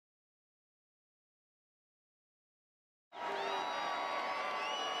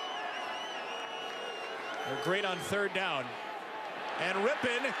They're great on third down. And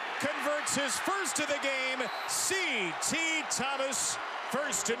Rippon converts his first of the game. C.T. Thomas,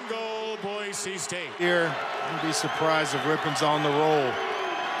 first and goal, Boise State. Here, you'd be surprised if Rippon's on the roll.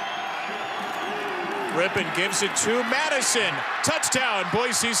 Rippon gives it to Madison. Touchdown,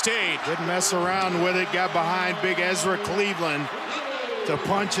 Boise State. Didn't mess around with it. Got behind big Ezra Cleveland to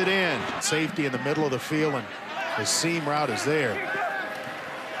punch it in. Safety in the middle of the field, and the seam route is there.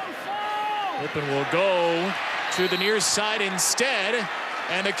 Rippon will go to the near side instead,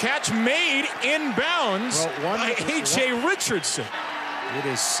 and the catch made inbounds by A.J. Richardson. It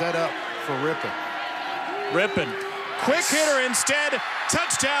is set up for Rippon. Rippon, quick hitter instead,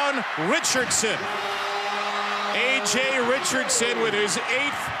 touchdown Richardson. A.J. Richardson with his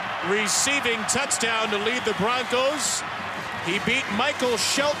 8th receiving touchdown to lead the Broncos. He beat Michael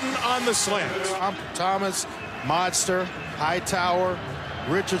Shelton on the slant. Thomas, Modster, Hightower,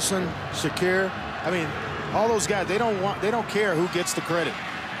 Richardson, Shakir. I mean, all those guys, they don't care who gets the credit.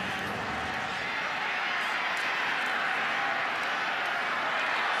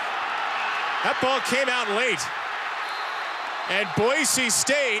 That ball came out late. And Boise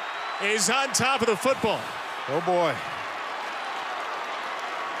State is on top of the football. Oh boy.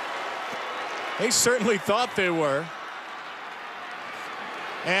 They certainly thought they were.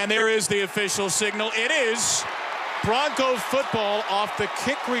 And there is the official signal. It is Bronco football off the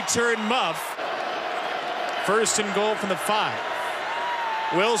kick return muff. First and goal from the 5.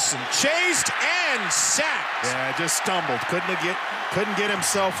 Wilson chased and sacked. Yeah, just stumbled. Couldn't get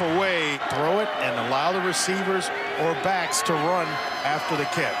himself away. Throw it and allow the receivers or backs to run after the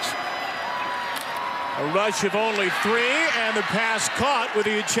catch. A rush of only 3, and the pass caught with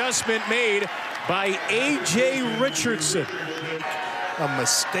the adjustment made by A.J. Richardson. A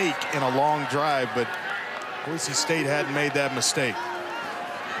mistake in a long drive, but Boise State hadn't made that mistake.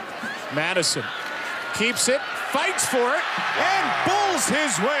 Madison keeps it, fights for it, and bulls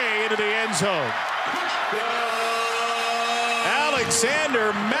his way into the end zone.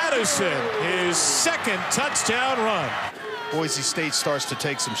 Alexander Madison, his 2nd touchdown run. Boise State starts to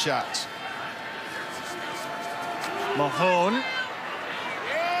take some shots. Mahone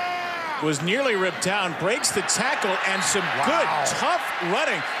was nearly ripped down, breaks the tackle, and some good, tough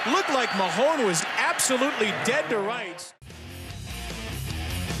running. Looked like Mahone was absolutely dead to rights.